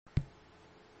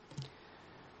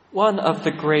One of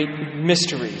the great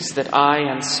mysteries that I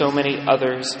and so many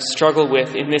others struggle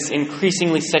with in this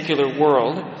increasingly secular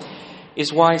world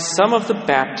is why some of the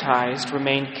baptized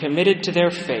remain committed to their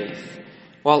faith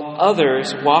while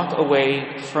others walk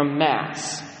away from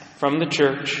Mass, from the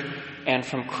Church, and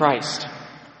from Christ.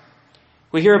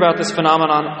 We hear about this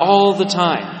phenomenon all the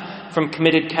time from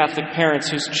committed Catholic parents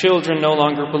whose children no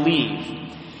longer believe,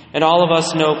 and all of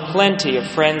us know plenty of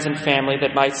friends and family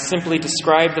that might simply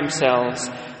describe themselves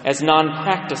as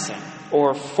non-practicing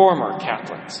or former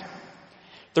Catholics.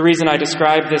 The reason I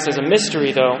describe this as a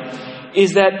mystery, though,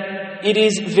 is that it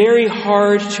is very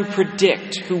hard to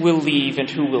predict who will leave and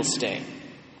who will stay.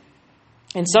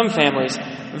 In some families,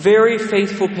 very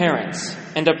faithful parents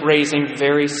end up raising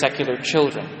very secular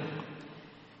children.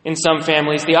 In some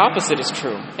families, the opposite is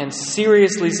true, and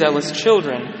seriously zealous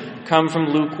children come from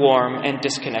lukewarm and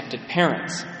disconnected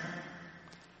parents.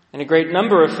 In a great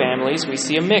number of families, we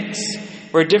see a mix,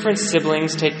 where different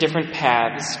siblings take different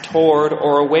paths toward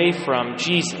or away from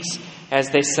Jesus as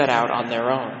they set out on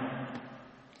their own.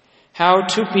 How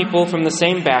two people from the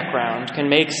same background can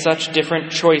make such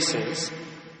different choices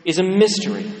is a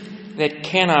mystery that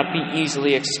cannot be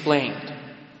easily explained.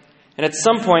 And at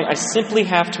some point, I simply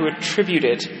have to attribute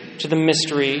it to the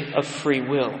mystery of free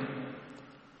will.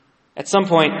 At some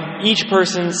point, each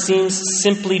person seems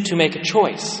simply to make a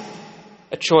choice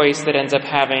that ends up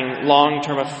having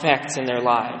long-term effects in their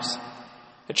lives,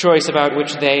 a choice about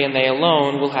which they and they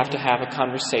alone will have to have a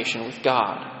conversation with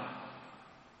God.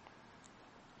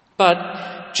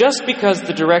 But just because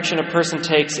the direction a person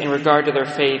takes in regard to their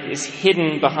faith is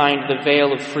hidden behind the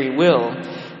veil of free will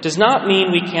does not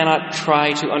mean we cannot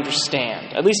try to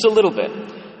understand, at least a little bit,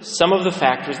 some of the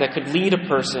factors that could lead a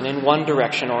person in one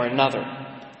direction or another.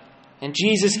 And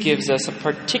Jesus gives us a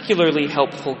particularly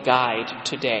helpful guide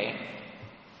today.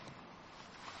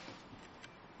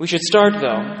 We should start,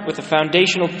 though, with a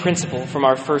foundational principle from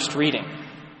our first reading.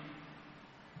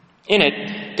 In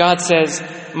it, God says,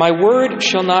 "My word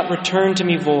shall not return to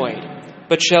me void,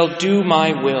 but shall do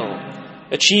my will,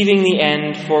 achieving the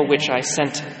end for which I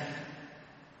sent it."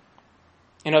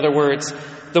 In other words,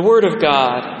 the word of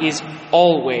God is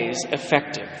always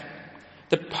effective.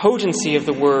 The potency of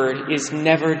the word is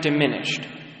never diminished.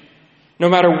 No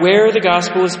matter where the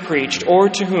gospel is preached or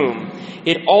to whom,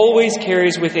 it always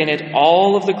carries within it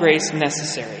all of the grace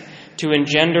necessary to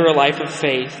engender a life of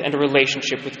faith and a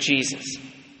relationship with Jesus.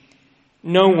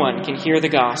 No one can hear the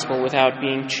gospel without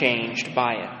being changed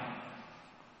by it.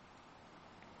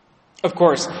 Of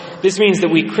course, this means that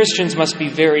we Christians must be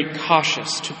very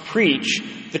cautious to preach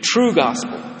the true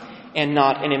gospel and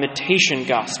not an imitation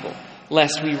gospel,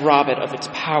 lest we rob it of its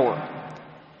power.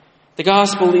 The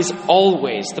gospel is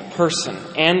always the person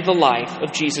and the life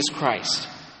of Jesus Christ,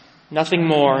 nothing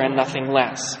more and nothing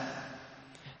less.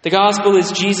 The gospel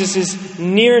is Jesus'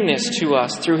 nearness to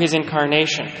us through his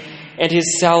incarnation and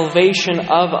his salvation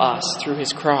of us through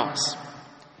his cross.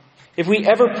 If we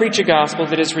ever preach a gospel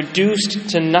that is reduced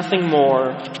to nothing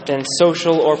more than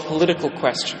social or political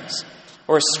questions,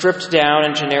 or a stripped down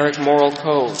and generic moral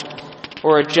code,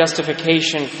 or a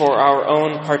justification for our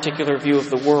own particular view of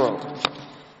the world,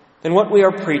 then what we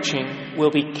are preaching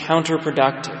will be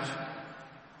counterproductive.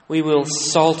 We will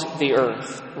salt the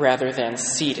earth rather than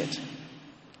seed it.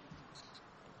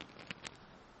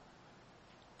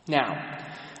 Now,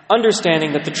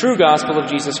 understanding that the true gospel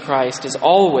of Jesus Christ is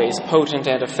always potent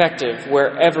and effective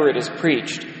wherever it is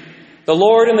preached, the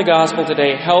Lord in the gospel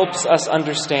today helps us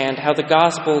understand how the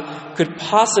gospel could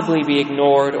possibly be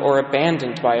ignored or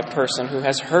abandoned by a person who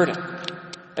has heard it,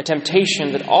 a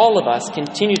temptation that all of us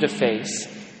continue to face,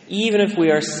 even if we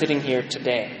are sitting here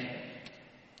today.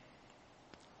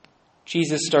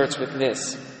 Jesus starts with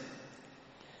this: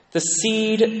 "The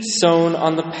seed sown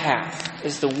on the path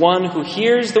is the one who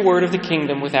hears the word of the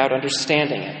kingdom without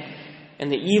understanding it,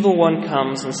 and the evil one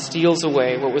comes and steals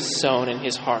away what was sown in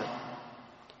his heart."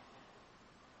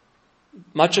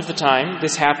 Much of the time,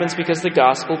 this happens because the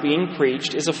gospel being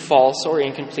preached is a false or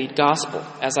incomplete gospel,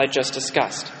 as I just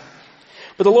discussed.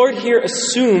 But the Lord here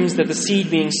assumes that the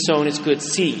seed being sown is good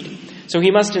seed, so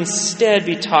he must instead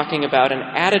be talking about an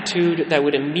attitude that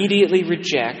would immediately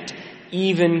reject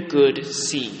even good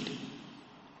seed.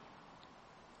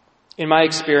 In my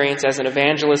experience as an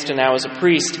evangelist and now as a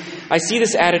priest, I see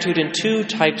this attitude in two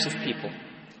types of people.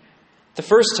 The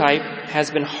first type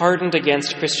has been hardened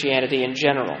against Christianity in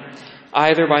general,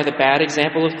 either by the bad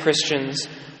example of Christians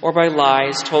or by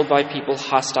lies told by people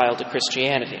hostile to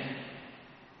Christianity.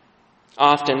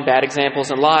 Often, bad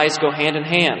examples and lies go hand in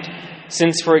hand,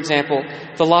 since, for example,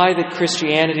 the lie that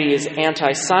Christianity is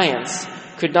anti-science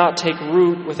could not take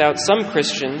root without some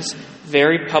Christians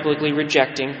very publicly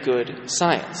rejecting good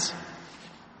science.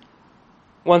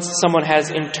 Once someone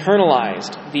has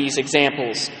internalized these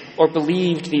examples or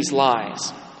believed these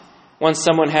lies, once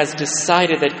someone has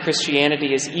decided that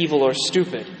Christianity is evil or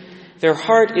stupid, their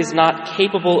heart is not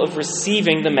capable of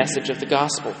receiving the message of the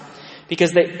gospel,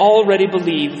 because they already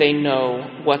believe they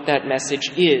know what that message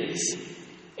is,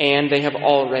 and they have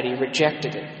already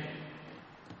rejected it.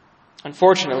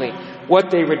 Unfortunately, what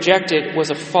they rejected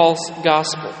was a false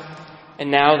gospel,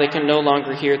 and now they can no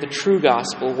longer hear the true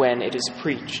gospel when it is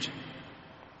preached.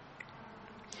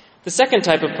 The second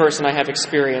type of person I have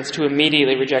experienced who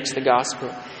immediately rejects the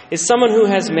gospel is someone who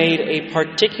has made a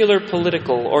particular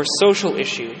political or social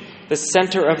issue the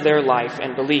center of their life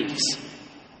and beliefs.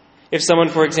 If someone,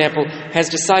 for example, has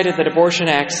decided that abortion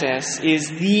access is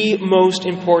the most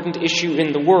important issue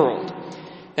in the world,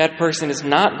 that person is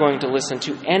not going to listen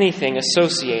to anything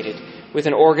associated with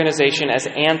an organization as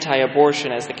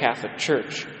anti-abortion as the Catholic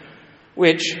Church,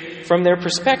 which, from their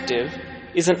perspective,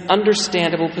 is an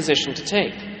understandable position to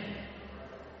take.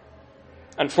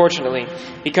 Unfortunately,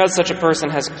 because such a person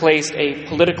has placed a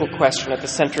political question at the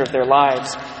center of their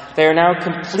lives, they are now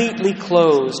completely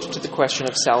closed to the question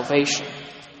of salvation.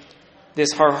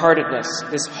 This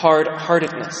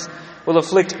hard-heartedness will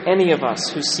afflict any of us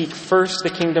who seek first the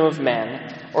kingdom of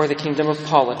men or the kingdom of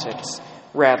politics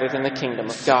rather than the kingdom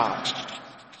of God.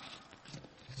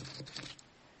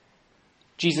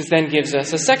 Jesus then gives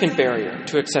us a second barrier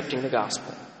to accepting the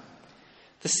gospel.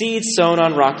 The seed sown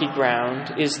on rocky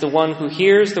ground is the one who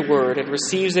hears the word and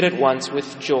receives it at once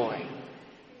with joy.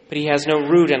 But he has no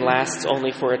root and lasts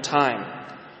only for a time.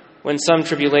 When some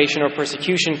tribulation or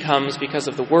persecution comes because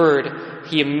of the word,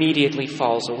 he immediately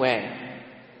falls away.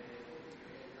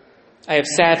 I have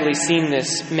sadly seen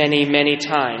this many, many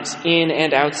times in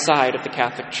and outside of the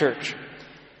Catholic Church.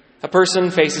 A person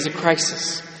faces a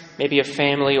crisis, maybe a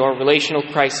family or relational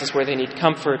crisis where they need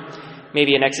comfort,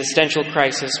 maybe an existential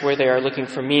crisis where they are looking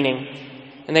for meaning,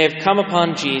 and they have come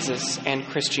upon Jesus and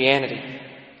Christianity.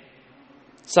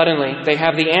 Suddenly, they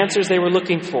have the answers they were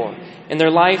looking for, and their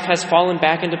life has fallen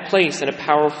back into place in a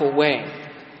powerful way.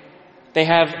 They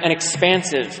have an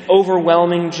expansive,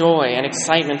 overwhelming joy and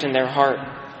excitement in their heart.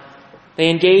 They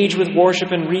engage with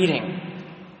worship and reading.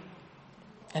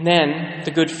 And then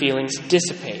the good feelings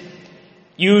dissipate,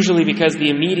 usually because the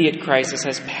immediate crisis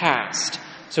has passed,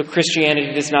 so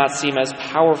Christianity does not seem as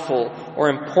powerful or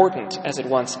important as it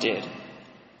once did.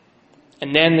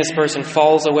 And then this person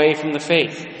falls away from the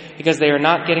faith because they are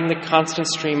not getting the constant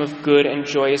stream of good and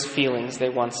joyous feelings they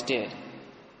once did.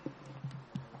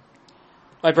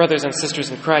 My brothers and sisters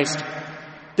in Christ,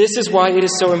 this is why it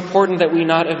is so important that we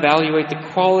not evaluate the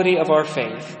quality of our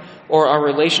faith or our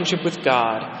relationship with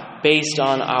God based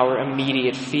on our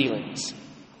immediate feelings.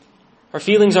 Our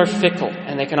feelings are fickle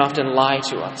and they can often lie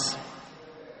to us.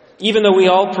 Even though we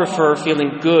all prefer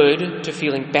feeling good to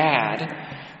feeling bad,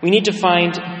 we need to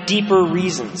find deeper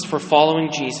reasons for following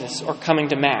Jesus or coming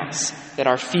to Mass than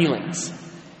our feelings,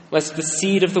 lest the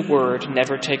seed of the word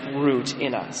never take root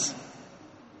in us.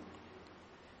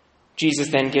 Jesus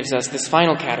then gives us this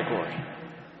final category.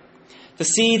 The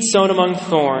seed sown among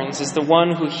thorns is the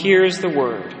one who hears the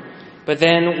word, but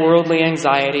then worldly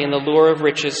anxiety and the lure of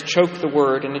riches choke the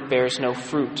word and it bears no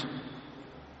fruit.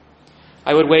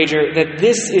 I would wager that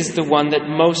this is the one that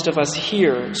most of us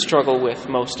here struggle with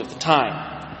most of the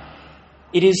time.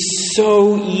 It is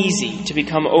so easy to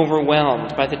become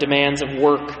overwhelmed by the demands of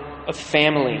work, of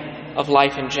family, of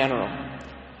life in general.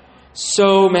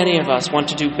 So many of us want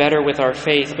to do better with our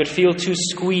faith, but feel too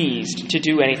squeezed to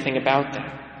do anything about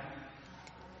that.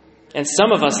 And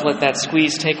some of us let that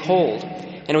squeeze take hold,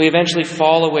 and we eventually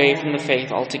fall away from the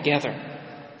faith altogether.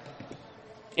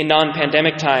 In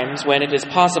non-pandemic times, when it is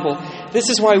possible, this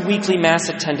is why weekly Mass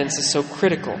attendance is so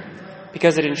critical,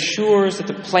 because it ensures that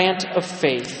the plant of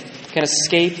faith can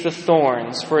escape the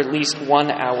thorns for at least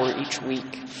 1 hour each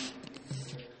week.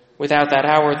 Without that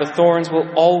hour, the thorns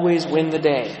will always win the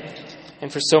day,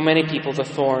 and for so many people, the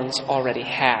thorns already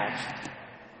have.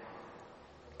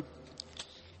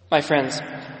 My friends,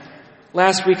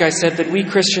 last week I said that we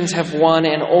Christians have one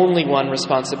and only one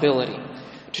responsibility: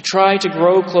 to try to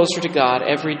grow closer to God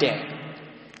every day,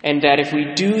 and that if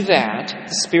we do that,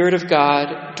 the Spirit of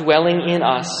God dwelling in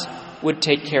us would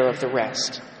take care of the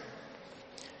rest.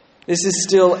 This is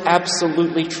still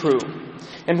absolutely true,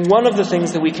 and one of the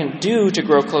things that we can do to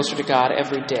grow closer to God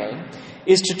every day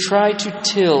is to try to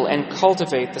till and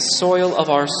cultivate the soil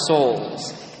of our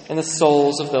souls and the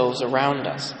souls of those around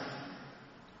us.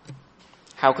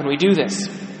 How can we do this?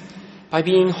 By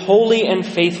being holy and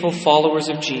faithful followers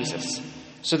of Jesus,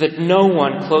 so that no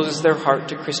one closes their heart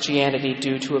to Christianity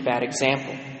due to a bad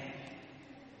example.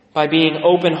 By being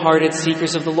open-hearted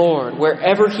seekers of the Lord,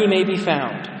 wherever he may be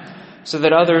found, so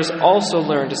that others also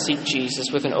learn to seek Jesus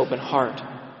with an open heart.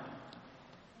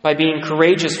 By being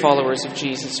courageous followers of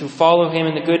Jesus who follow him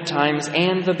in the good times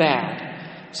and the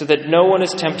bad, so that no one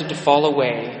is tempted to fall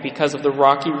away because of the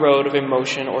rocky road of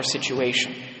emotion or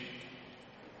situation.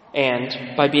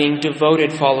 And by being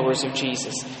devoted followers of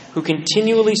Jesus who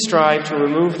continually strive to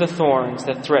remove the thorns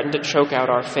that threaten to choke out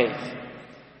our faith,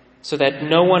 so that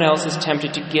no one else is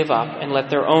tempted to give up and let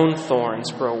their own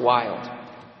thorns grow wild.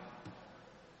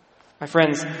 My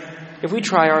friends, if we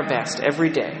try our best every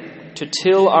day to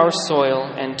till our soil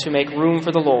and to make room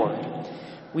for the Lord,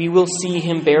 we will see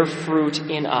him bear fruit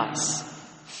in us,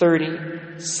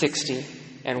 30, 60,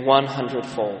 and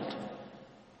 100-fold.